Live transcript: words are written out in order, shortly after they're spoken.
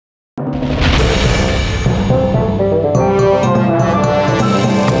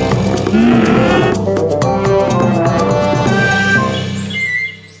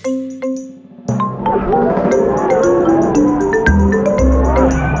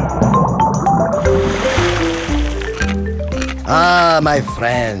Ah, my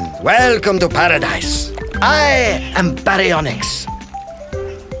friend, welcome to paradise. I am Baryonyx.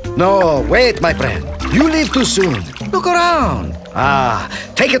 No, wait, my friend. You leave too soon. Look around. Ah,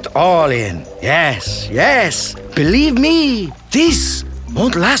 take it all in. Yes, yes. Believe me, this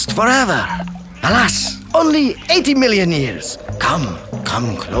won't last forever. Alas, only 80 million years. Come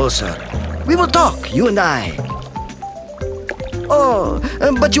closer. We will talk, you and I. Oh,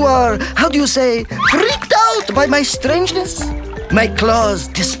 but you are, how do you say, freaked out by my strangeness? My claws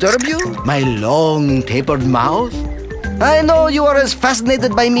disturb you? My long, tapered mouth? I know you are as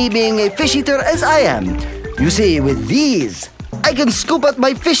fascinated by me being a fish eater as I am. You see, with these, I can scoop out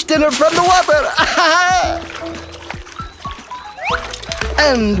my fish dinner from the water.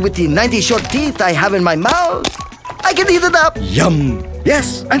 And with the 90 short teeth I have in my mouth, I can eat it up. Yum.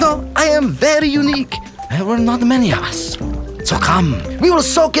 Yes, I know, I am very unique. There were not many of us. So come, we will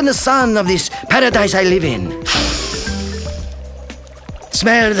soak in the sun of this paradise I live in.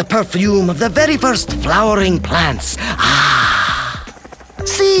 Smell the perfume of the very first flowering plants. Ah!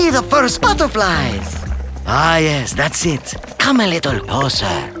 See the first butterflies. Ah, yes, that's it. Come a little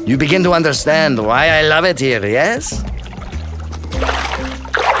closer. You begin to understand why I love it here, yes?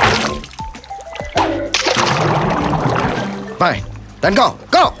 Fine, then go.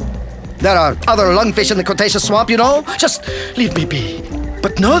 There are other lungfish in the Cretaceous swamp, you know? Just leave me be.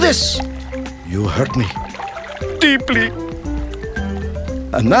 But know this, you hurt me deeply.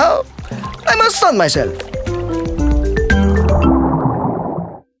 And now, I must sun myself.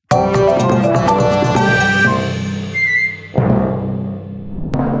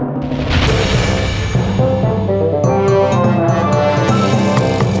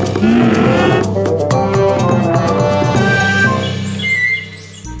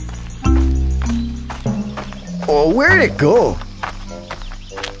 Oh, where'd it go?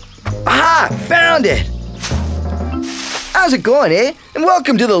 Aha! Found it! How's it going, eh? And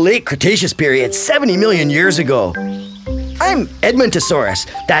welcome to the late Cretaceous period, 70 million years ago. I'm Edmontosaurus.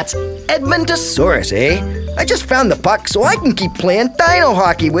 That's Edmontosaurus, eh? I just found the puck so I can keep playing dino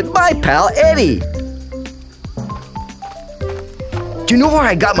hockey with my pal Eddie. Do you know where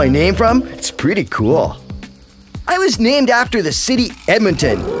I got my name from? It's pretty cool. I was named after the city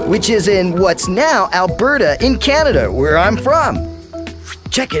Edmonton, which is in what's now Alberta in Canada, where I'm from.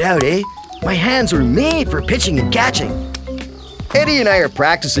 Check it out, eh? My hands were made for pitching and catching. Eddie and I are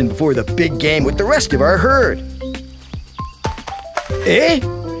practicing before the big game with the rest of our herd. Eh?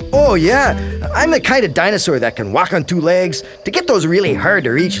 Oh yeah, I'm the kind of dinosaur that can walk on 2 legs to get those really hard to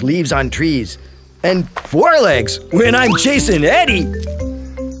reach leaves on trees. And 4 legs when I'm chasing Eddie. Do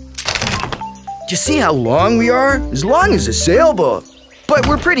you see how long we are? As long as a sailboat. But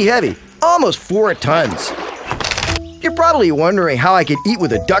we're pretty heavy, almost 4 tons. You're probably wondering how I could eat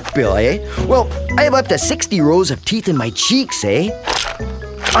with a duckbill, eh? Well, I have up to 60 rows of teeth in my cheeks, eh?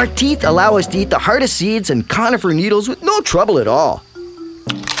 Our teeth allow us to eat the hardest seeds and conifer needles with no trouble at all.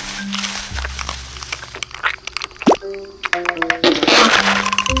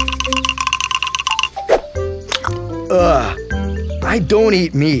 I don't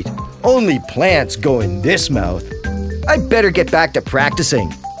eat meat. Only plants go in this mouth. I'd better get back to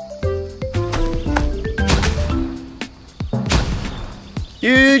practicing.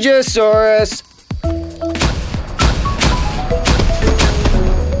 Brachiosaurus.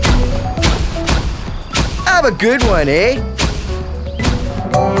 Have a good one, eh?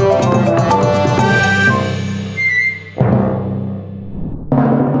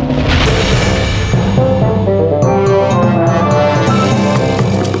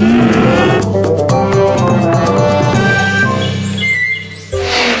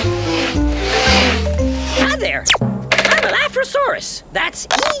 Hi there. I'm a That's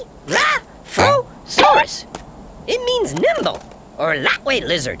E-ra-fro-saurus. It means nimble, or lightweight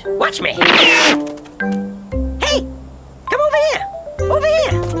lizard. Watch me. Hey, come over here. Over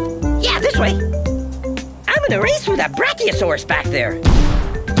here. Yeah, this way. I'm gonna race with that Brachiosaurus back there.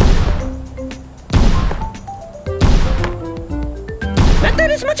 Not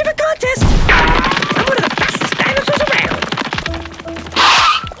that it's much of a contest. I'm one of the fastest dinosaurs around.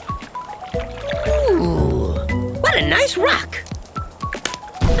 Ooh, what a nice rock.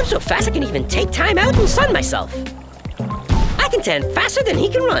 I'm so fast I can even take time out and sun myself. I can tan faster than he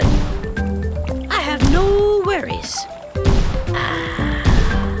can run. I have no worries. Ah,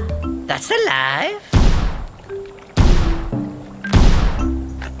 that's the life.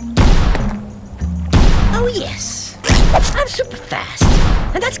 Oh yes, I'm super fast,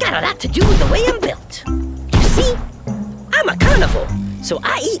 and that's got a lot to do with the way I'm built. You see, I'm a carnivore, so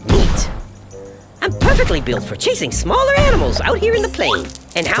I eat meat. I'm perfectly built for chasing smaller animals out here in the plain.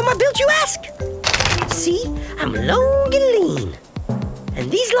 And how am I built, you ask? See, I'm long and lean.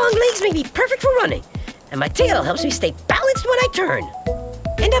 And these long legs make me perfect for running. And my tail helps me stay balanced when I turn.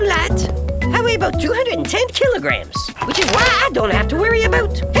 And I'm light. I weigh about 210 kilograms, which is why I don't have to worry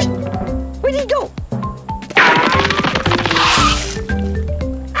about... Hey, where'd he go?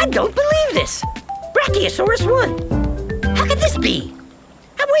 I don't believe this. Brachiosaurus won. How could this be?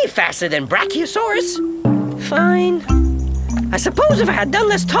 I'm way faster than Brachiosaurus. Fine. I suppose if I had done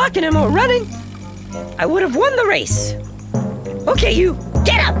less talking and more running, I would have won the race. Okay, you,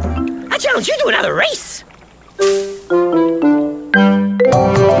 get up! I challenge you to another race!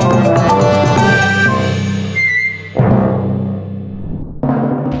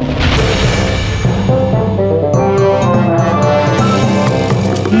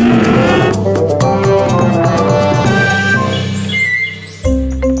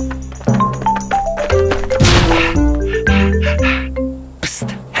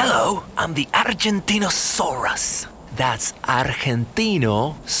 I'm the Dinosaurus. That's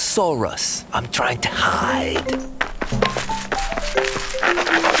Argentinosaurus. I'm trying to hide.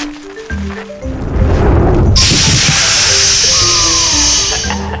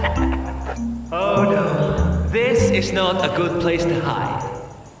 Oh no, this is not a good place to hide.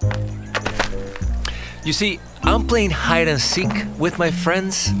 You see, I'm playing hide and seek with my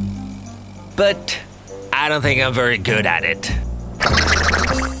friends, but I don't think I'm very good at it.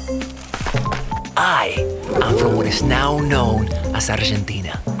 I am from what is now known as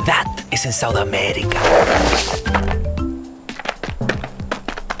Argentina. That is in South America.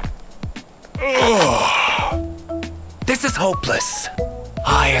 This is hopeless.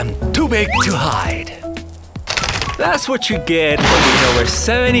 I am too big to hide. That's what you get for being over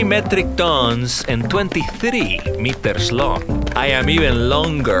 70 metric tons and 23 meters long. I am even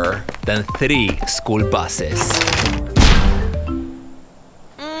longer than 3 school buses.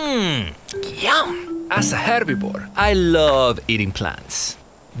 Yum! As a herbivore, I love eating plants.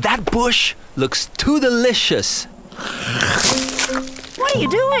 That bush looks too delicious. What are you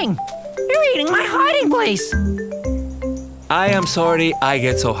doing? You're eating my hiding place. I am sorry I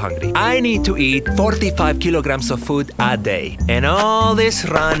get so hungry. I need to eat 45 kilograms of food a day. And all this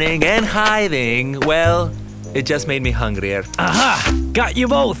running and hiding, well, it just made me hungrier. Aha! Got you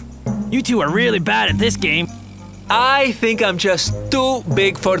both. You two are really bad at this game. I think I'm just too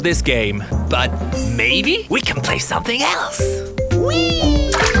big for this game. But maybe we can play something else. Whee!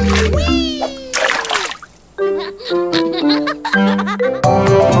 Whee!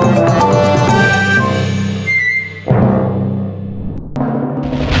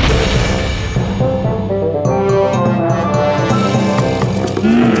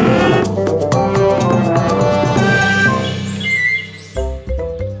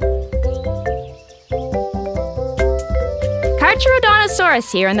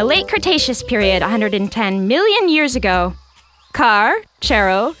 Dinosaurs here in the late Cretaceous period 110 million years ago. Car,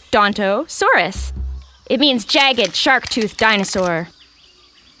 Chero, Donto, Saurus. It means jagged, shark-toothed dinosaur.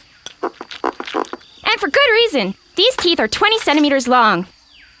 And for good reason. These teeth are 20 centimeters long.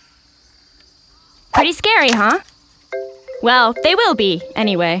 Pretty scary, huh? Well, they will be,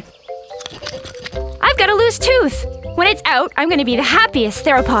 anyway. I've got a loose tooth. When it's out, I'm gonna be the happiest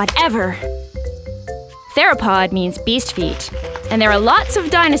theropod ever. Theropod means beast feet, and there are lots of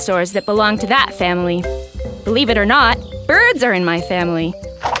dinosaurs that belong to that family. Believe it or not, birds are in my family.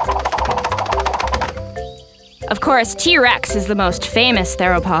 Of course, T-Rex is the most famous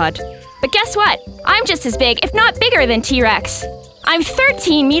theropod. But guess what? I'm just as big, if not bigger than T-Rex. I'm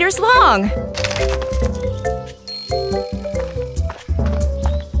 13 meters long.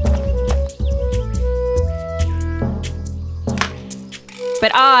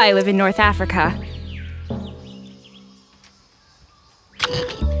 But I live in North Africa.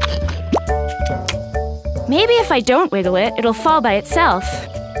 Maybe if I don't wiggle it, it'll fall by itself.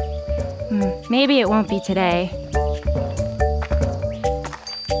 Maybe it won't be today.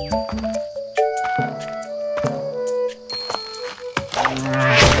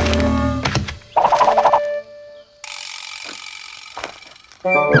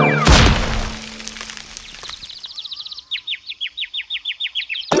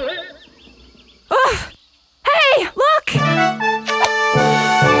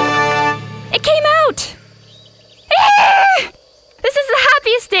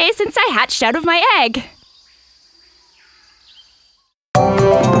 Since I hatched out of my egg.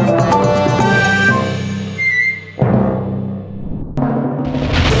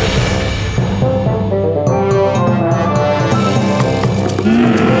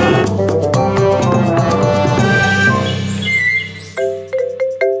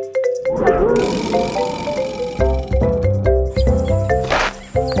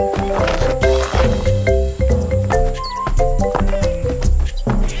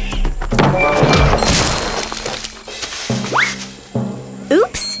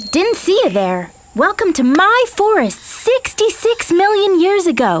 Welcome to my forest 66 million years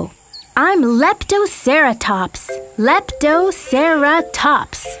ago. I'm Leptoceratops.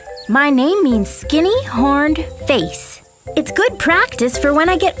 Leptoceratops. My name means skinny, horned face. It's good practice for when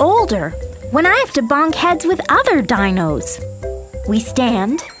I get older, when I have to bonk heads with other dinos. We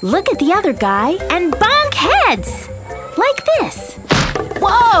stand, look at the other guy, and bonk heads! Like this.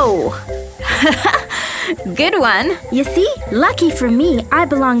 Whoa! Good one. You see, lucky for me, I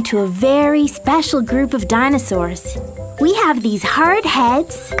belong to a very special group of dinosaurs. We have these hard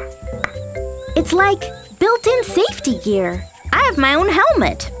heads. It's like built-in safety gear. I have my own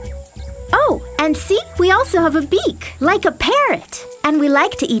helmet. Oh, and see, we also have a beak, like a parrot. And we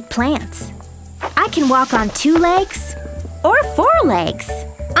like to eat plants. I can walk on 2 legs or 4 legs.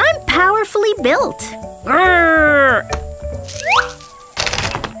 I'm powerfully built. Grrr.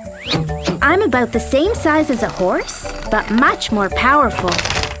 I'm about the same size as a horse, but much more powerful.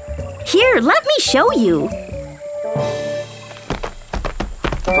 Here, let me show you.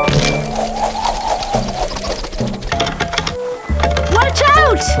 Watch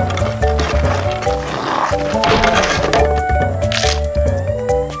out!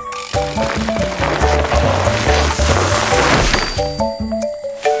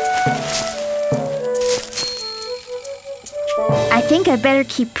 I think I better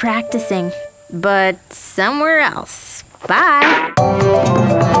keep practicing, but somewhere else. Bye!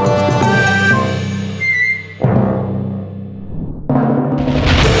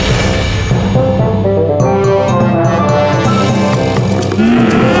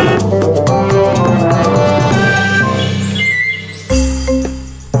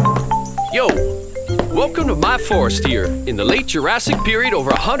 Yo, welcome to my forest here in the late Jurassic period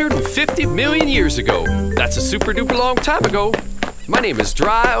over 150 million years ago. That's a super duper long time ago. My name is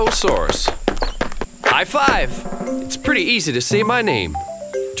Brachiosaurus. High five! It's pretty easy to say my name.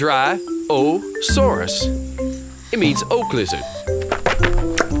 Brachiosaurus. It means oak lizard.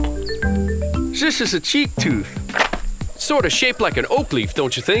 This is a cheek tooth. Sort of shaped like an oak leaf,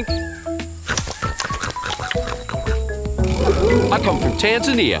 don't you think? I come from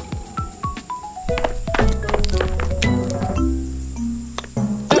Tanzania.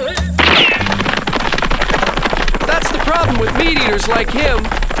 That's the problem with meat eaters like him.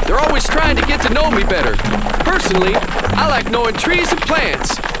 They're always trying to get to know me better. Personally, I like knowing trees and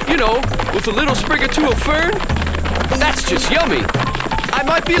plants. You know, with a little sprig or two of fern. That's just yummy. I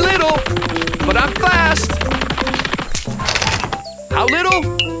might be little, but I'm fast. How little?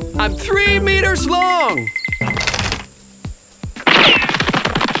 I'm 3 meters long.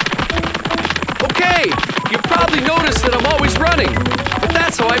 Okay, you've probably noticed that I'm always running, but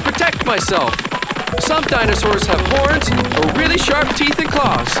that's how I protect myself. Some dinosaurs have horns or really sharp teeth and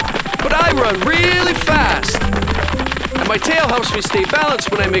claws, but I run really fast. And my tail helps me stay balanced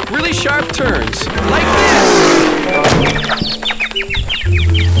when I make really sharp turns, like this.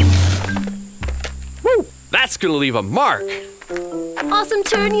 Woo! That's gonna leave a mark. Awesome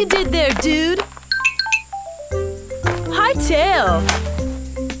turn you did there, dude. High tail.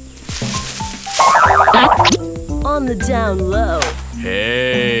 On the down low.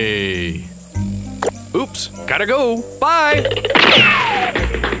 Hey. Oops, gotta go. Bye.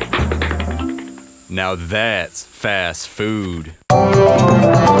 Now that's fast food.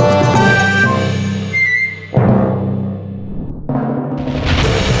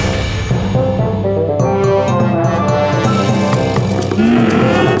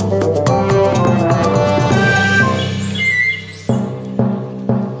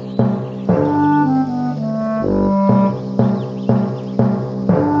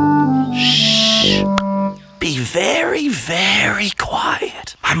 Very, very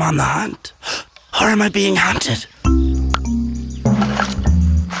quiet. I'm on the hunt. Or am I being hunted?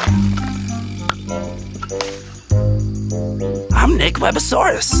 I'm Nick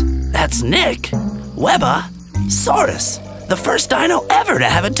Webosaurus. That's Nick Webosaurus, the first dino ever to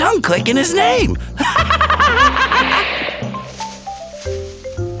have a tongue click in his name.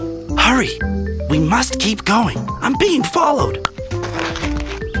 Hurry, we must keep going. I'm being followed.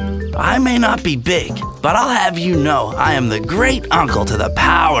 I may not be big, but I'll have you know I am the great uncle to the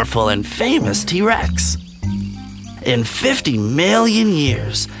powerful and famous T-Rex. In 50 million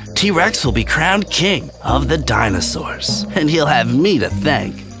years, T-Rex will be crowned king of the dinosaurs, and he'll have me to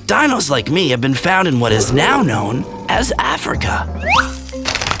thank. Dinos like me have been found in what is now known as Africa.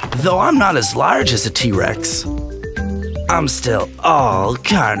 Though I'm not as large as a T-Rex, I'm still all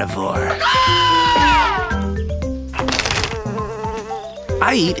carnivore.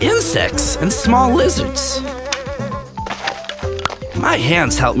 I eat insects and small lizards. My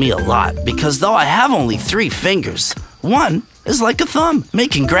hands help me a lot because though I have only 3 fingers, one is like a thumb,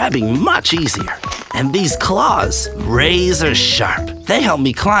 making grabbing much easier. And these claws, razor sharp. They help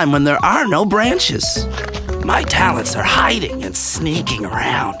me climb when there are no branches. My talents are hiding and sneaking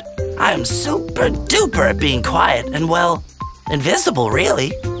around. I am super duper at being quiet and, well, invisible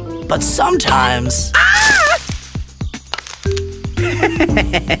really. But sometimes...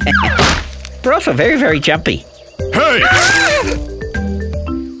 We're also very, very jumpy. Hey!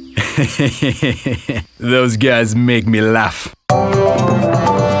 Those guys make me laugh.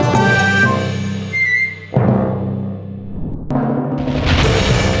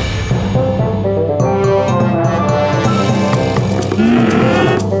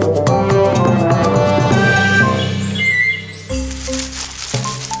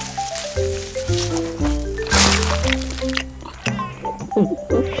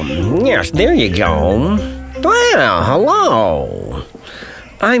 Yes, there you go. Well, hello.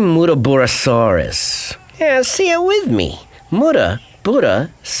 I'm Brachiosaurus. Yeah, say it with me.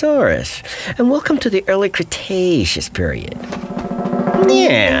 Brachiosaurus. And welcome to the early Cretaceous period.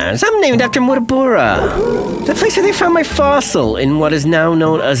 Yes, I'm named after Murabura, the place where they found my fossil in what is now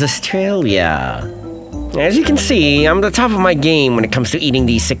known as Australia. As you can see, I'm at the top of my game when it comes to eating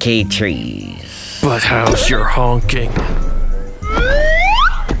these cicada trees. But how's your honking?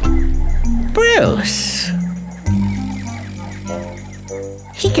 Bruce.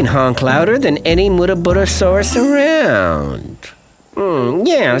 He can honk louder than any Brachiosaurus around.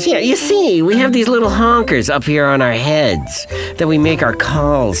 Yes, you see, we have these little honkers up here on our heads that we make our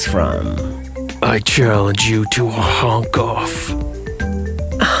calls from. I challenge you to a honk-off.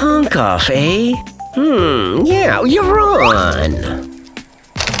 A honk-off, eh? Yeah, you're on.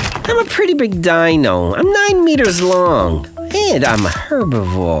 I'm a pretty big dino. I'm 9 meters long, and I'm a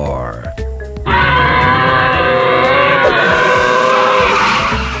herbivore.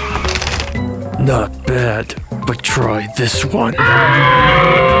 Not bad, but try this one.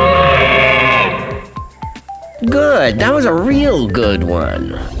 Good, that was a real good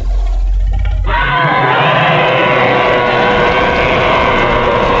one.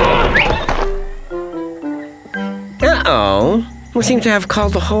 Uh-oh, we seem to have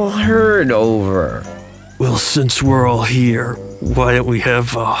called the whole herd over. Well, since we're all here, why don't we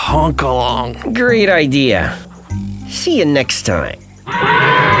have a honk-along? Great idea. See you next time.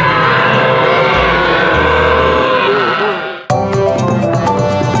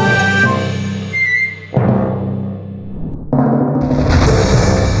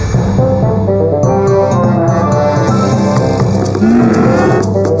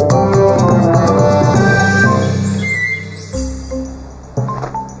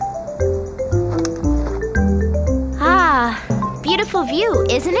 Beautiful view,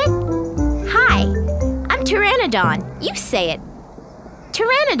 isn't it? Hi, I'm Pteranodon. You say it.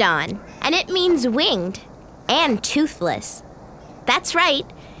 Pteranodon, and it means winged and toothless. That's right.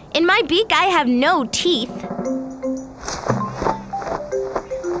 In my beak, I have no teeth.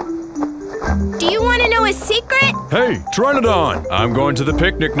 Do you want to know a secret? Hey, Pteranodon, I'm going to the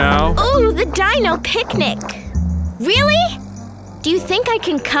picnic now. Oh, the dino picnic. Really? Do you think I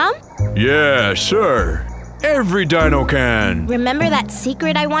can come? Yeah, sure. Every dino can. Remember that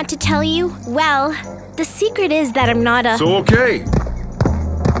secret I want to tell you? Well, the secret is that I'm not a... So okay.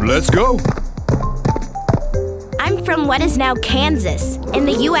 Let's go. I'm from what is now Kansas, in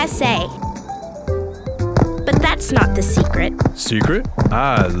the USA. But that's not the secret. Secret?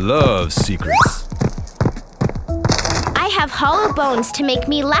 I love secrets. I have hollow bones to make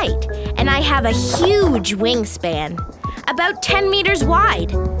me light, and I have a huge wingspan, about 10 meters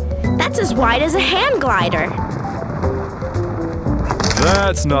wide. That's as wide as a hand glider.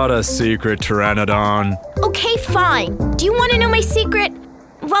 That's not a secret, Pteranodon. Okay, fine. Do you want to know my secret?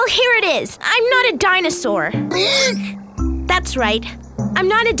 Well, here it is. I'm not a dinosaur. That's right. I'm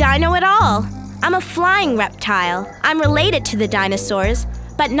not a dino at all. I'm a flying reptile. I'm related to the dinosaurs,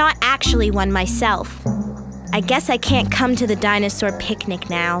 but not actually one myself. I guess I can't come to the dinosaur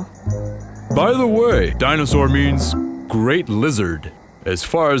picnic now. By the way, dinosaur means great lizard. As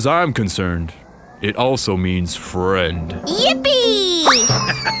far as I'm concerned, it also means friend. Yippee!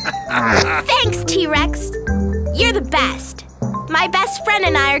 Thanks, T-Rex. You're the best. My best friend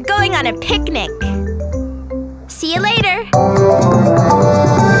and I are going on a picnic. See you later.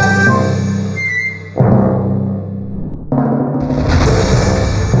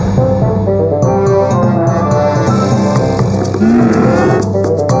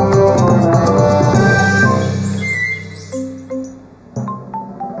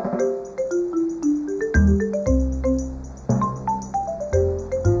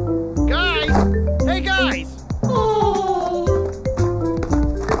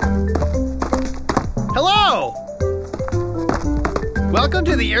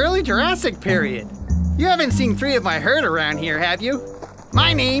 Cretacic period. You haven't seen 3 of my herd around here, have you?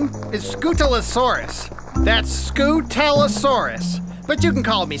 My name is Scutellosaurus. That's Scutellosaurus, but you can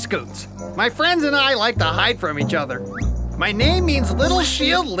call me Scoots. My friends and I like to hide from each other. My name means little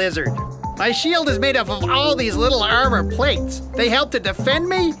shield lizard. My shield is made up of all these little armor plates. They help to defend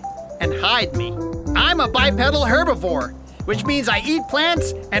me and hide me. I'm a bipedal herbivore, which means I eat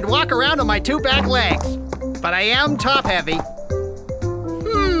plants and walk around on my 2 back legs. But I am top heavy.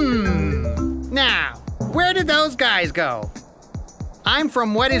 Now, where did those guys go? I'm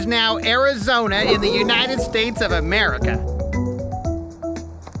from what is now Arizona in the United States of America.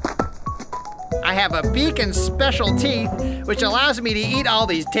 I have a beak and special teeth, which allows me to eat all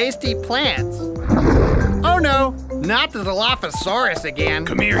these tasty plants. Oh no, not the Dilophosaurus again.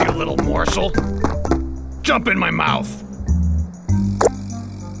 Come here, you little morsel. Jump in my mouth.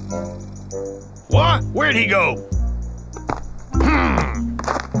 What? Where'd he go?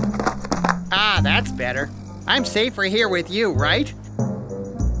 Ah, that's better. I'm safer here with you, right?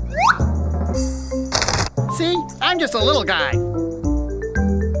 See, I'm just a little guy.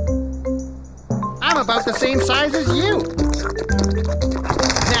 I'm about the same size as you.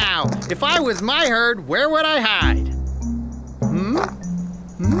 Now, if I was my herd, where would I hide?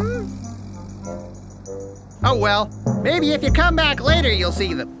 Oh well, maybe if you come back later you'll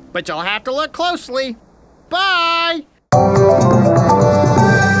see them. But you'll have to look closely. Bye!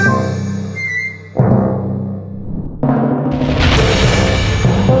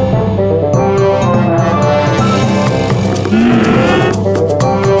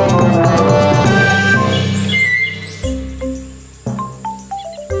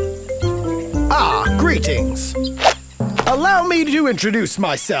 Greetings. Allow me to introduce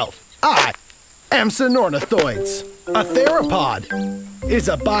myself. I am Sinornithoids. A theropod is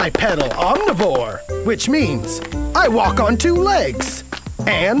a bipedal omnivore, which means I walk on 2 legs.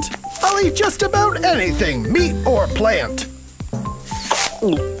 And I'll eat just about anything, meat or plant.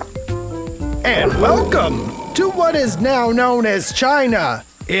 And welcome to what is now known as China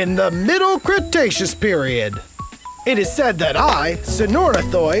in the Middle Cretaceous period. It is said that I,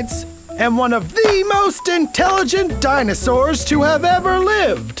 Sinornithoids, am one of the most intelligent dinosaurs to have ever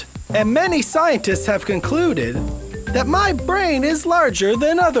lived. And many scientists have concluded that my brain is larger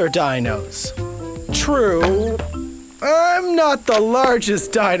than other dinos. True, I'm not the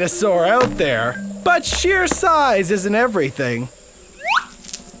largest dinosaur out there, but sheer size isn't everything.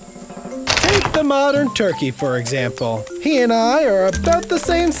 Take the modern turkey, for example. He and I are about the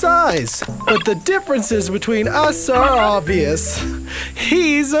same size, but the differences between us are obvious.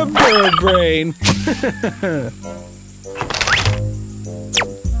 He's a bird brain.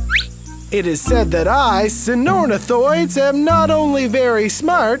 It is said that I, Sinornithoids, am not only very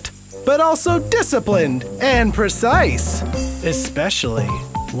smart, but also disciplined and precise, especially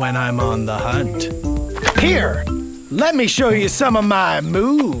when I'm on the hunt. Here, let me show you some of my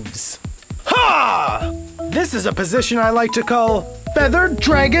moves. Ha! This is a position I like to call feathered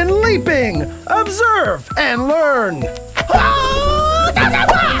dragon leaping. Observe and learn.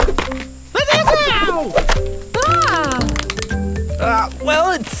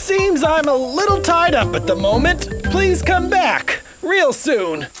 Well, it seems I'm a little tied up at the moment. Please come back real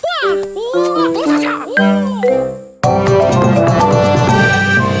soon.